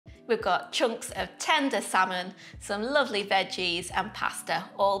We've got chunks of tender salmon, some lovely veggies and pasta,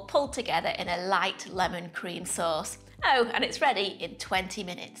 all pulled together in a light lemon cream sauce. Oh, and it's ready in 20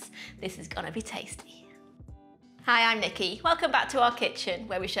 minutes. This is gonna be tasty. Hi, I'm Nikki. Welcome back to our kitchen,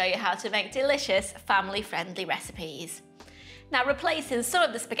 where we show you how to make delicious, family-friendly recipes. Now, replacing some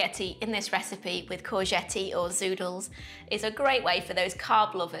of the spaghetti in this recipe with courgette or zoodles is a great way for those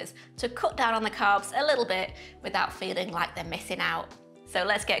carb lovers to cut down on the carbs a little bit without feeling like they're missing out. So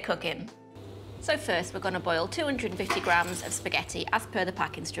let's get cooking. So first, we're going to boil 250 grams of spaghetti as per the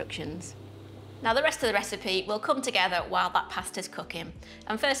pack instructions. Now, the rest of the recipe will come together while that pasta's cooking.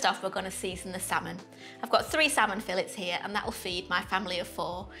 And first off, we're going to season the salmon. I've got 3 salmon fillets here, and that'll feed my family of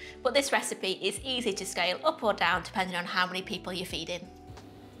 4. But this recipe is easy to scale up or down depending on how many people you're feeding.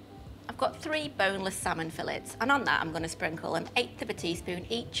 I've got 3 boneless salmon fillets, and on that I'm going to sprinkle 1/8 of a teaspoon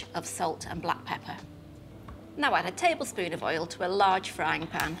each of salt and black pepper. Now add a tablespoon of oil to a large frying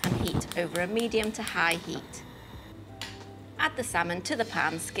pan and heat over a medium to high heat. Add the salmon to the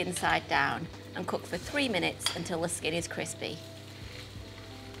pan skin side down and cook for 3 minutes until the skin is crispy.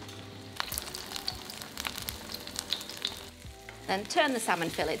 Then turn the salmon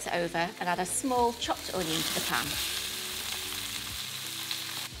fillets over and add a small chopped onion to the pan.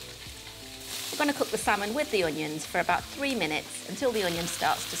 We're going to cook the salmon with the onions for about 3 minutes until the onion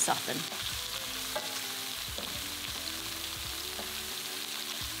starts to soften.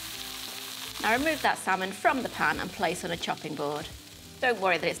 Now remove that salmon from the pan and place on a chopping board. Don't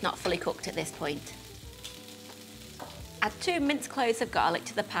worry that it's not fully cooked at this point. Add 2 minced cloves of garlic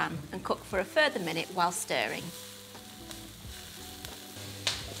to the pan and cook for a further minute while stirring.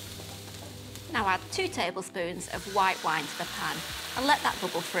 Now add 2 tablespoons of white wine to the pan and let that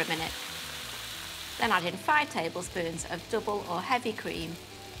bubble for a minute. Then add in 5 tablespoons of double or heavy cream.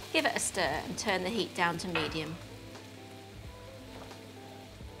 Give it a stir and turn the heat down to medium.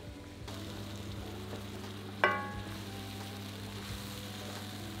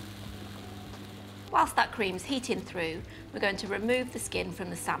 Whilst that cream's heating through, we're going to remove the skin from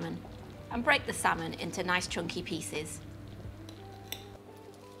the salmon and break the salmon into nice chunky pieces.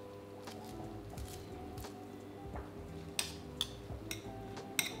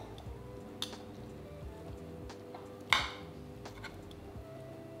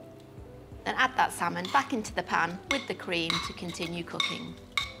 Then add that salmon back into the pan with the cream to continue cooking.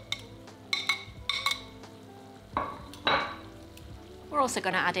 We're also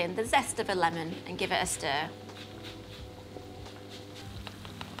going to add in the zest of a lemon and give it a stir.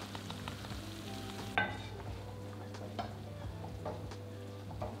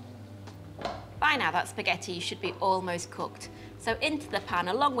 By now that spaghetti should be almost cooked. So into the pan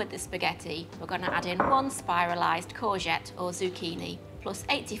along with the spaghetti, we're going to add in 1 spiralized courgette or zucchini, plus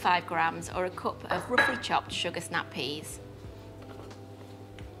 85 grams or a cup of roughly chopped sugar snap peas.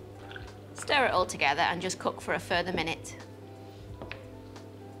 Stir it all together and just cook for a further minute.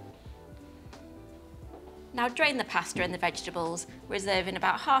 Now drain the pasta and the vegetables, reserving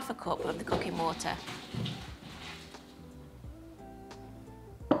about half a cup of the cooking water.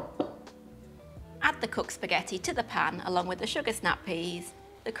 Add the cooked spaghetti to the pan along with the sugar snap peas,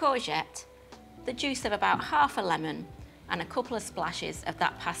 the courgette, the juice of about half a lemon and a couple of splashes of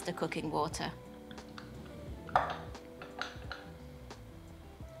that pasta cooking water.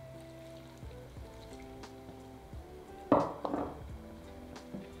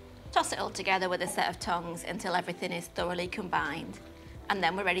 Toss it all together with a set of tongs until everything is thoroughly combined, and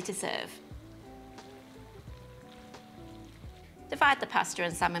then we're ready to serve. Divide the pasta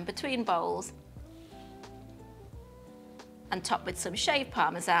and salmon between bowls and top with some shaved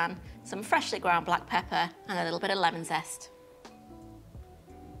parmesan, some freshly ground black pepper and a little bit of lemon zest.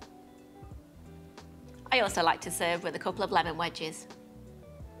 I also like to serve with a couple of lemon wedges.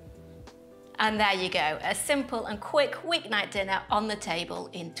 And there you go, a simple and quick weeknight dinner on the table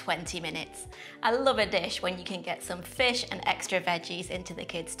in 20 minutes. I love a dish when you can get some fish and extra veggies into the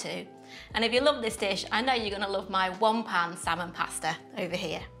kids too. And if you love this dish, I know you're gonna love my 1-pan salmon pasta over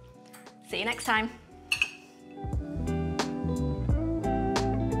here. See you next time.